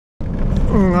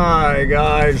Alright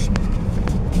guys,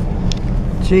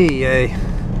 gee,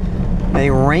 a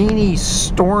rainy,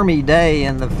 stormy day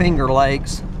in the Finger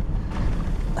Lakes.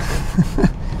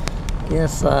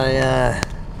 Guess I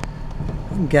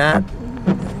got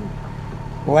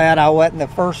glad I wasn't the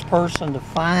first person to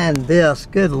find this.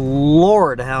 Good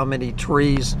Lord, how many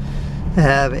trees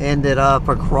have ended up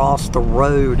across the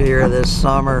road here this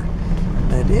summer.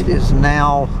 And it is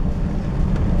now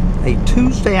a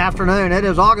Tuesday afternoon. It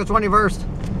is August 21st,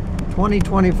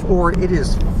 2024. It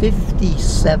is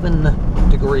 57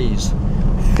 degrees.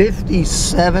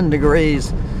 57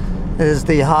 degrees is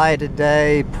the high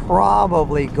today.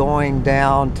 Probably going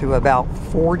down to about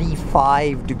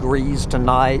 45 degrees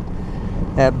tonight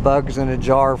at Bugs in a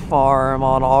Jar Farm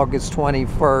on August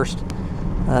 21st.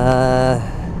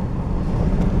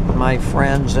 My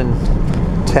friends in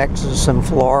Texas and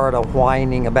Florida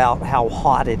whining about how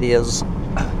hot it is.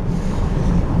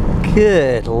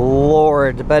 Good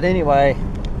Lord. But anyway,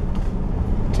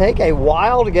 take a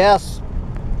wild guess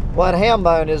what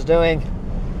Hambone is doing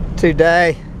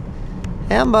today.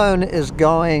 Hambone is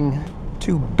going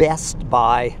to Best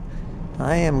Buy.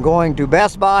 I am going to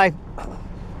Best Buy.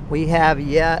 We have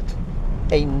yet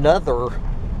another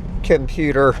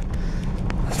computer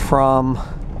from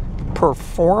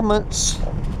Performance.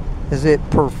 Is it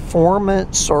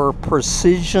Performance or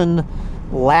Precision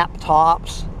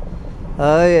Laptops?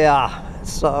 Oh yeah.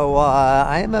 So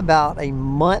I am about a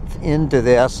month into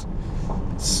this.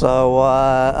 So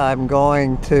I'm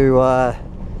going to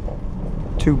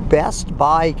Best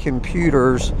Buy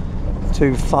Computers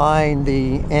to find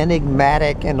the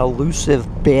enigmatic and elusive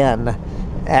Ben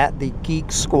at the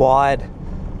Geek Squad.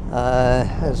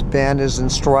 As Ben has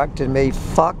instructed me,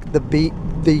 fuck the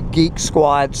Geek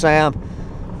Squad, Sam,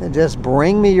 and just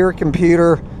bring me your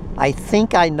computer. I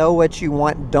think I know what you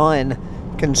want done,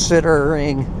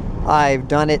 considering I've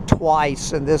done it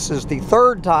twice, and this is the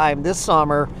third time this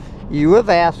summer you have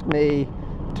asked me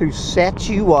to set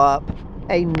you up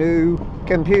a new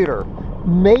computer.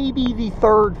 Maybe the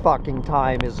third fucking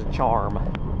time is a charm.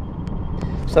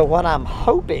 So what I'm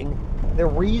hoping, the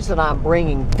reason I'm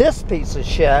bringing this piece of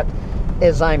shit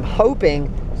is I'm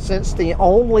hoping, since the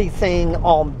only thing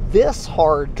on this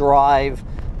hard drive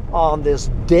on this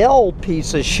Dell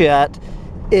piece of shit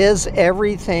is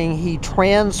everything he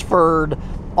transferred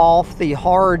off the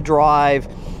hard drive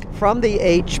from the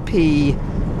HP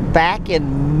back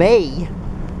in May.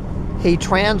 He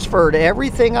transferred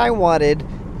everything I wanted,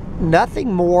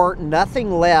 nothing more,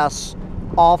 nothing less,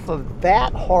 off of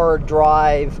that hard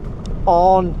drive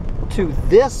on to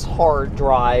this hard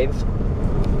drive.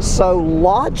 So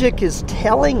logic is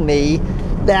telling me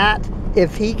that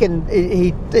if he can,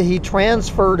 he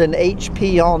transferred an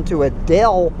HP onto a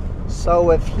Dell,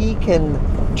 so if he can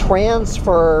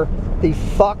transfer the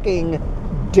fucking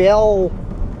Dell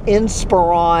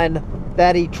Inspiron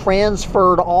that he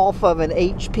transferred off of an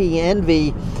HP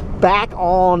Envy back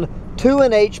on to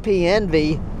an HP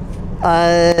Envy,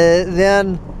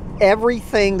 then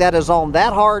everything that is on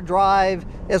that hard drive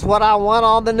is what I want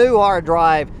on the new hard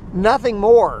drive. Nothing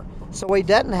more. So he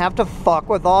doesn't have to fuck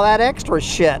with all that extra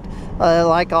shit,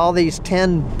 like all these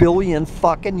 10 billion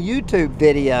fucking YouTube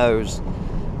videos.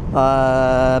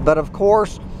 But of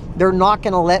course, they're not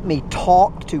going to let me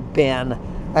talk to Ben.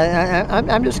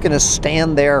 I'm just going to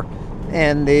stand there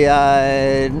in the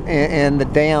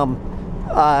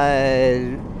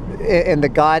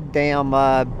goddamn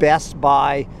Best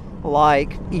Buy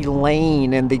like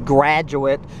Elaine in The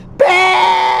Graduate.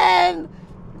 Ben!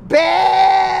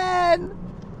 Ben!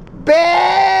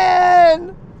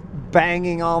 Ben!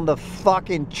 Banging on the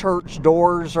fucking church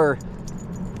doors. Or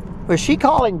was she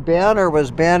calling Ben, or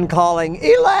was Ben calling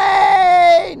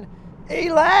Elaine?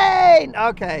 Elaine!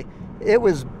 Okay, it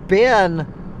was Ben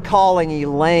calling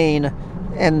Elaine,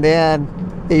 and then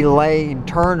Elaine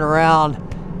turned around.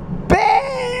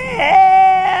 Ben!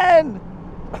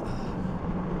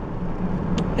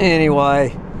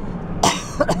 Anyway,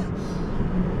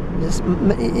 just,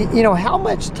 you know how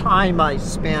much time I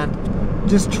spent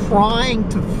just trying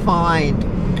to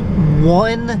find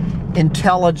one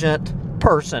intelligent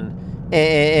person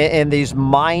in these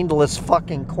mindless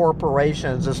fucking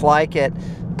corporations. It's like at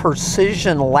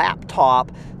Precision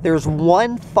Laptop, there's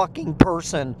one fucking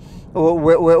person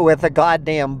with a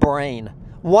goddamn brain.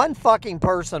 One fucking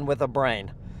person with a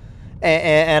brain.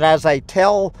 And as I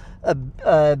tell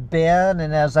Ben,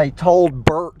 and as I told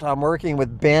Bert, I'm working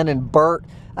with Ben and Bert,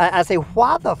 I say,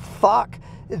 why the fuck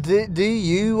do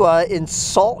you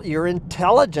insult your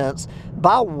intelligence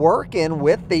by working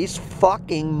with these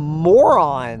fucking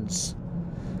morons?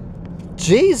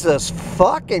 Jesus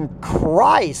fucking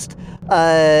Christ.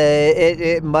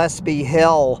 It must be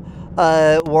hell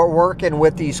we're working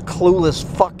with these clueless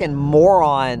fucking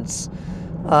morons.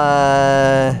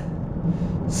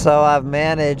 So I've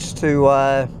managed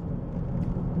to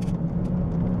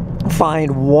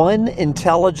find one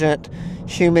intelligent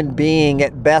human being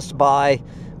at Best Buy,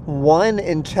 one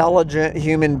intelligent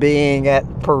human being at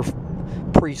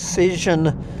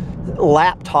Precision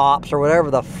Laptops, or whatever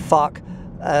the fuck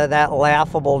that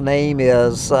laughable name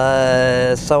is,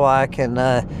 so I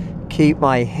can keep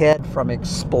my head from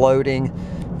exploding.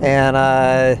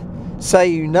 And so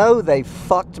you know they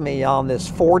fucked me on this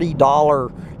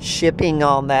 $40 shipping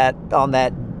on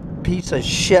that piece of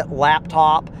shit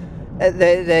laptop.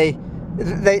 They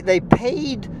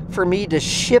paid for me to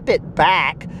ship it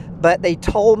back, but they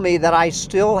told me that I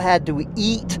still had to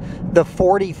eat the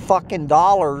 $40 fucking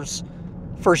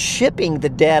for shipping the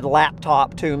dead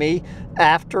laptop to me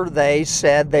after they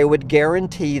said they would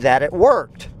guarantee that it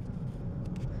worked.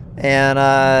 And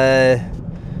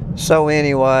so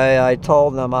anyway, I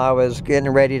told them I was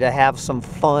getting ready to have some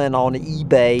fun on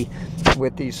eBay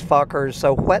with these fuckers.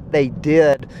 So what they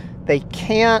did, they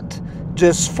can't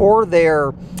just for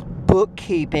their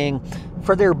bookkeeping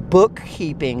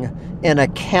and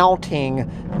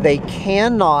accounting, they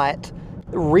cannot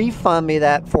refund me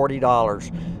that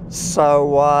 $40.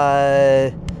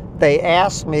 So they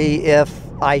asked me if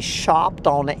I shopped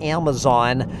on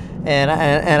Amazon, and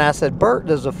I said, Bert,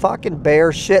 does a fucking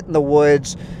bear shit in the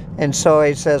woods? And so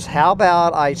he says, how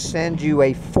about I send you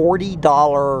a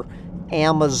 $40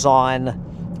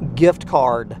 Amazon gift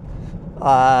card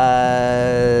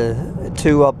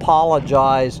to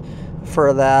apologize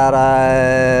for that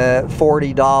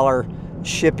 $40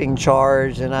 shipping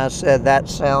charge. And I said, that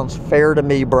sounds fair to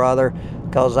me, brother,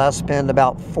 because I spend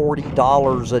about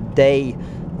 $40 a day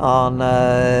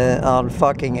on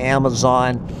fucking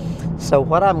Amazon. So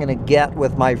what I'm going to get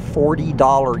with my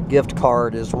 $40 gift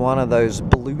card is one of those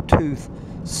Bluetooth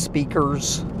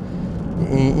speakers,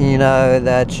 you know,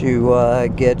 that you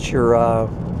get your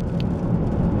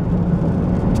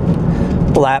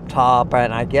laptop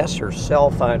and I guess your cell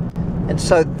phone. And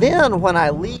so then when I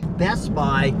leave Best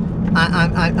Buy,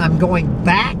 I'm going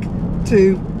back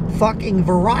to fucking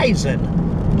Verizon,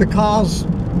 because,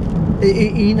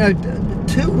 you know,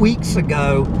 2 weeks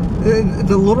ago,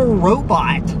 the little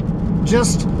robot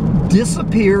just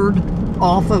disappeared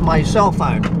off of my cell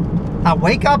phone. I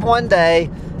wake up one day,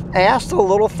 ask the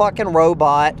little fucking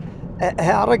robot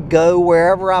how to go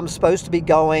wherever I'm supposed to be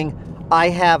going. I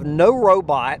have no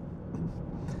robot.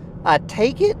 I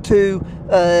take it to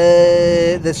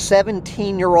the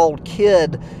 17-year-old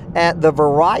kid at the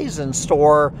Verizon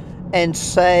store and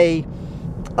say,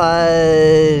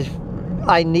 I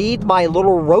need my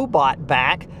little robot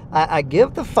back. I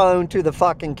give the phone to the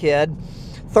fucking kid.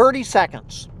 30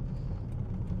 seconds,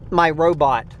 my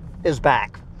robot is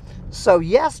back. So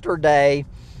yesterday,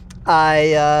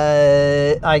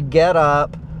 I get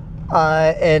up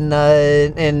and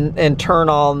turn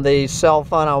on the cell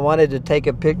phone. I wanted to take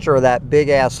a picture of that big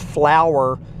ass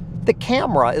flower. The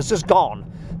camera is just gone.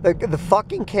 The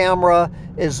fucking camera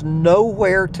is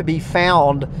nowhere to be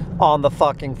found on the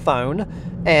fucking phone.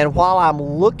 And while I'm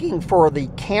looking for the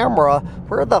camera,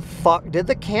 where the fuck did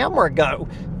the camera go?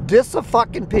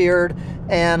 Dis-a-fucking-peared.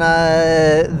 And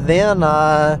then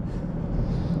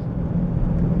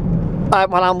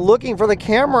when I'm looking for the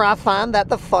camera, I find that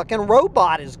the fucking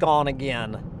robot is gone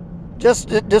again. Just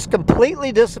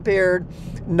completely disappeared.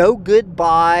 No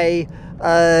goodbye,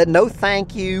 no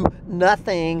thank you,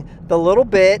 nothing. The little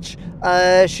bitch,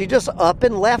 she just up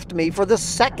and left me for the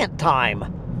second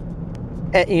time.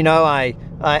 You know, I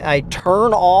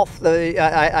turn off the,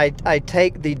 I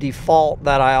take the default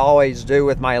that I always do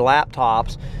with my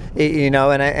laptops, you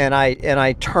know, and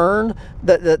I turn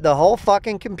the whole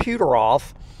fucking computer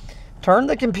off. Turn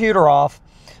the computer off.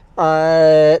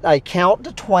 I count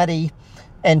to 20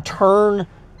 and turn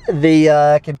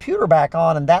the computer back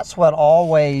on, and that's what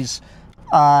always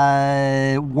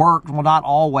worked. Well, not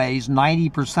always,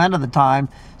 90% of the time.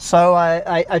 So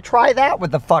I try that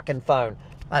with the fucking phone.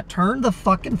 I turn the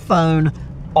fucking phone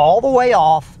all the way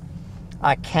off.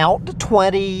 I count to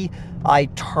 20. I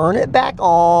turn it back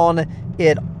on.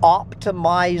 It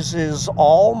optimizes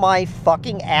all my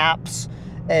fucking apps.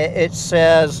 It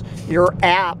says your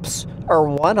apps are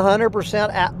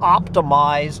 100%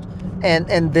 optimized,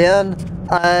 and then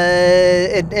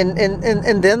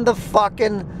and then the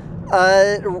fucking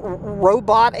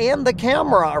robot and the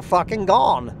camera are fucking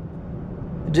gone.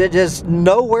 Just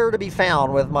nowhere to be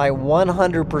found with my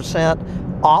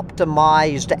 100%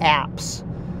 optimized apps.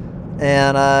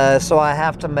 And so I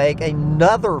have to make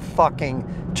another fucking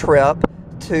trip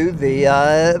to the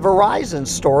Verizon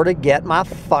store to get my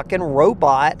fucking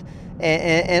robot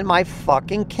and my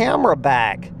fucking camera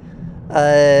back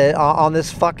on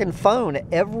this fucking phone.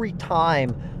 Every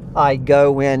time I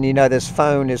go in, you know, this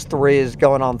phone is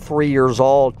going on 3 years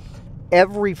old.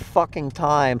 Every fucking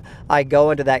time I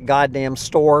go into that goddamn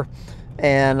store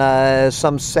and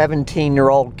some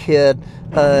 17-year-old kid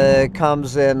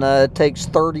comes and takes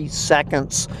 30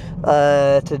 seconds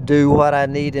to do what I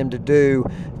need him to do,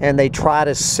 and they try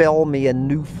to sell me a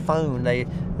new phone.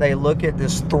 They look at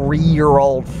this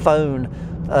 3-year-old phone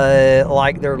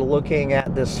like they're looking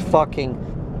at this fucking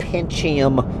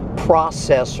Pentium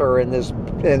processor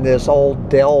in this old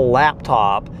Dell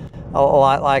laptop.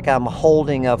 Like I'm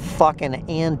holding a fucking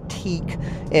antique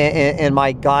in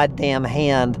my goddamn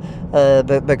hand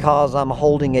because I'm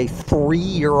holding a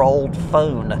 3-year-old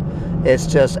phone. It's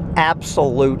just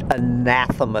absolute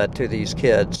anathema to these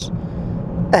kids.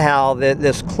 How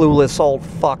this clueless old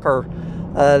fucker,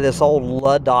 this old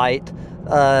Luddite,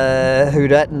 who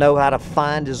doesn't know how to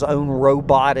find his own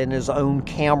robot and his own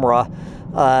camera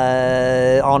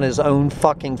on his own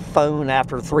fucking phone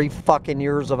after 3 fucking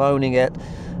years of owning it.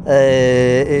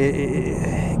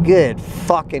 Good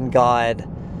fucking God,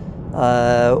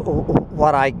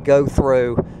 what I go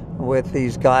through with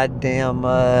these goddamn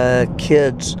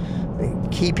kids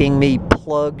keeping me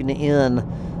plugged in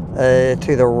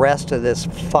to the rest of this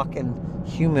fucking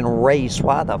human race.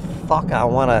 Why the fuck I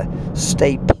want to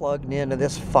stay plugged into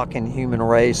this fucking human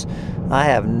race, I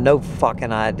have no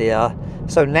fucking idea.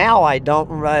 So now I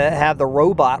don't have the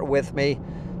robot with me,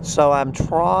 so I'm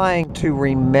trying to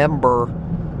remember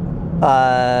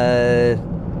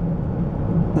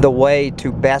the way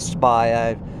to Best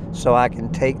Buy so I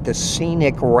can take the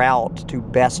scenic route to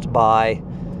Best Buy.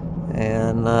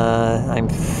 And I'm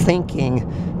thinking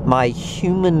my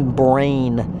human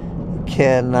brain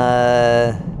can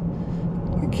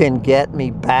get me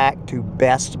back to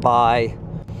Best Buy